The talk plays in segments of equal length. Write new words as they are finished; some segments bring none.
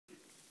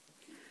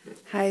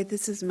Hi,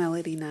 this is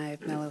Melody Nye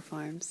of Mellow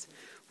Farms.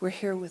 We're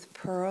here with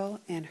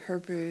Pearl and her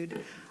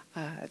brood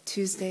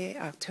Tuesday,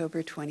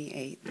 October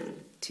 28th,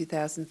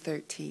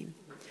 2013.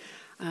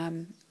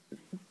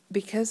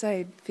 Because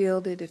I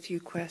fielded a few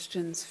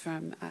questions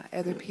from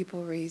other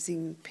people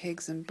raising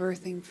pigs and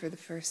birthing for the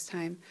first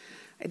time,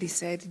 I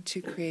decided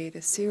to create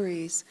a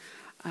series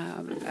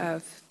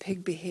of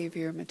pig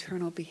behavior,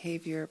 maternal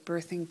behavior,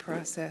 birthing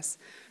process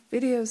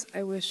videos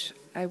I wish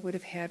I would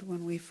have had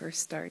when we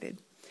first started.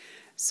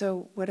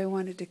 So what I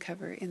wanted to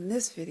cover in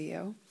this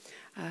video,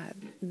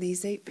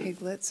 these 8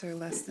 piglets are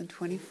less than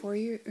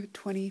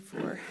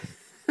 24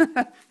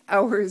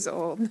 hours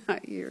old,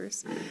 not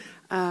years.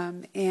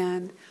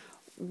 And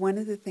one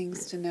of the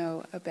things to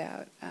know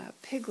about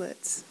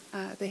piglets,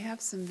 they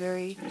have some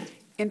very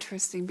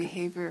interesting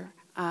behavior.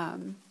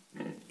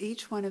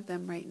 Each one of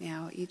them right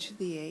now, each of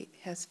the 8,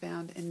 has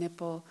found a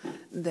nipple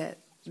that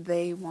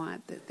they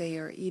want, that they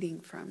are eating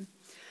from.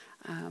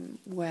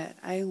 What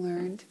I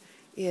learned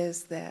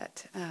is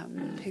that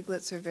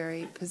piglets are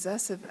very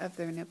possessive of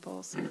their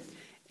nipples,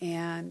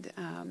 and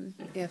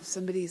if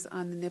somebody's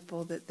on the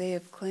nipple that they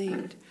have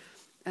claimed,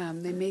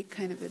 they make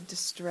kind of a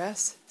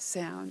distress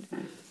sound,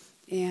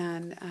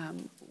 and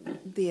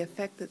the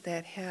effect that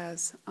that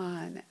has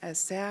on a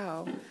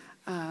sow,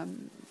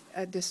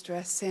 a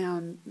distress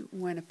sound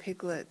when a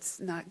piglet's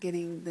not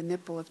getting the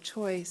nipple of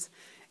choice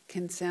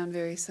can sound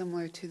very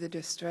similar to the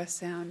distress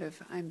sound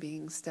of I'm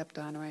being stepped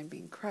on or I'm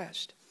being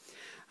crushed.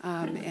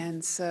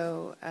 And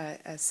so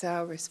a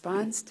sow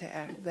responds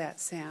to that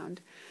sound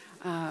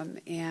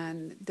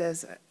and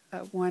does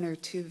one or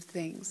two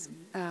things.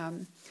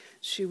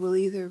 She will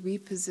either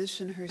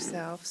reposition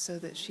herself so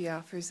that she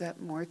offers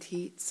up more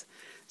teats,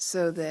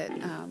 so that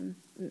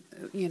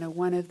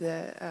one of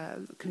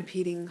the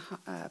competing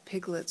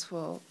piglets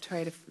will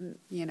try to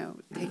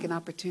take an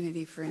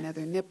opportunity for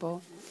another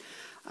nipple,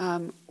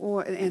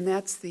 and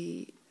that's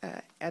the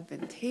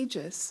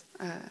advantageous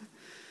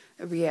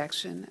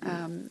reaction.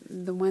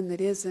 The one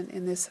that isn't,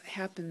 and this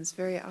happens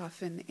very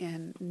often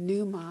in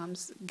new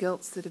moms,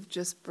 gilts that have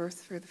just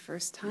birthed for the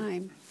first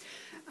time,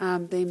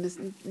 they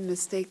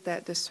mistake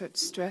that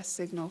distress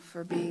signal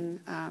for being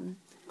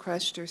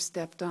crushed or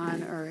stepped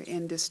on or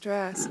in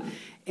distress,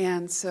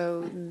 and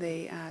so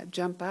they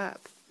jump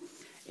up.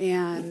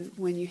 And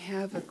when you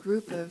have a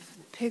group of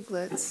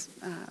piglets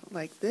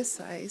like this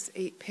size,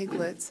 8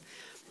 piglets,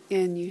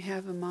 and you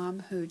have a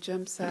mom who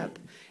jumps up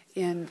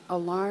in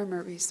alarm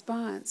or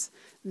response,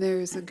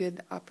 there's a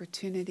good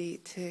opportunity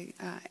to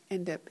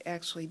end up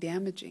actually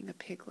damaging a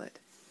piglet.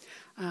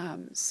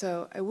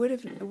 So I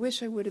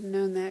wish I would have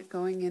known that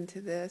going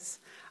into this,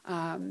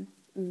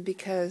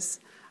 because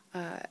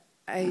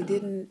I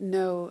didn't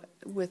know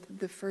with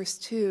the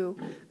first 2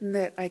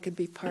 that I could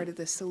be part of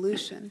the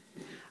solution.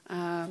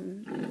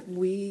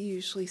 We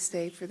usually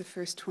stay for the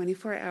first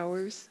 24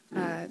 hours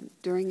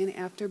during and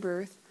after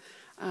birth,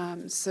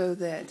 so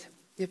that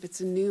if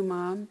it's a new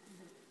mom,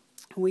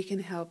 we can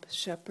help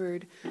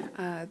shepherd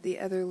the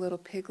other little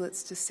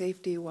piglets to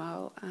safety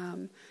while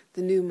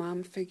the new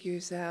mom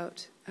figures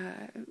out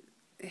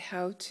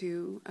how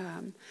to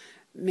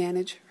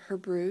manage her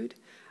brood.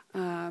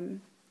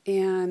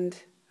 And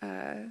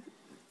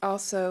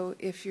also,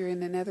 if you're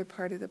in another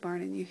part of the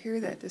barn and you hear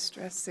that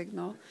distress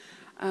signal,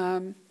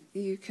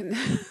 you can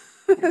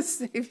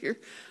save your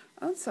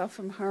own self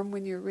from harm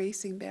when you're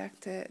racing back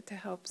to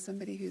help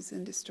somebody who's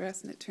in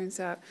distress, and it turns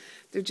out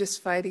they're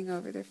just fighting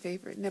over their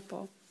favorite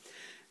nipple.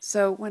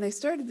 So when I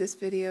started this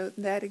video,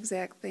 that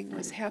exact thing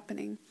was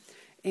happening,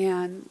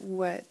 and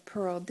what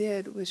Pearl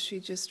did was she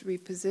just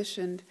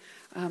repositioned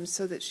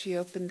so that she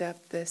opened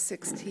up the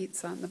 6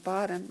 teats on the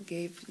bottom,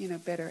 gave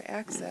better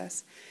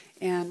access,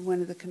 and one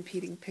of the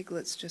competing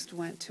piglets just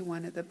went to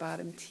one of the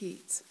bottom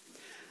teats.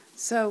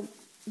 So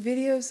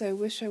videos I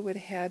wish I would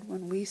have had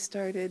when we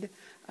started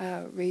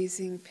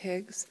raising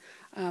pigs.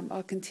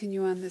 I'll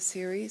continue on the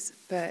series,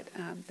 but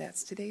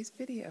that's today's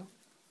video.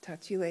 Talk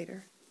to you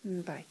later.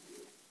 Bye.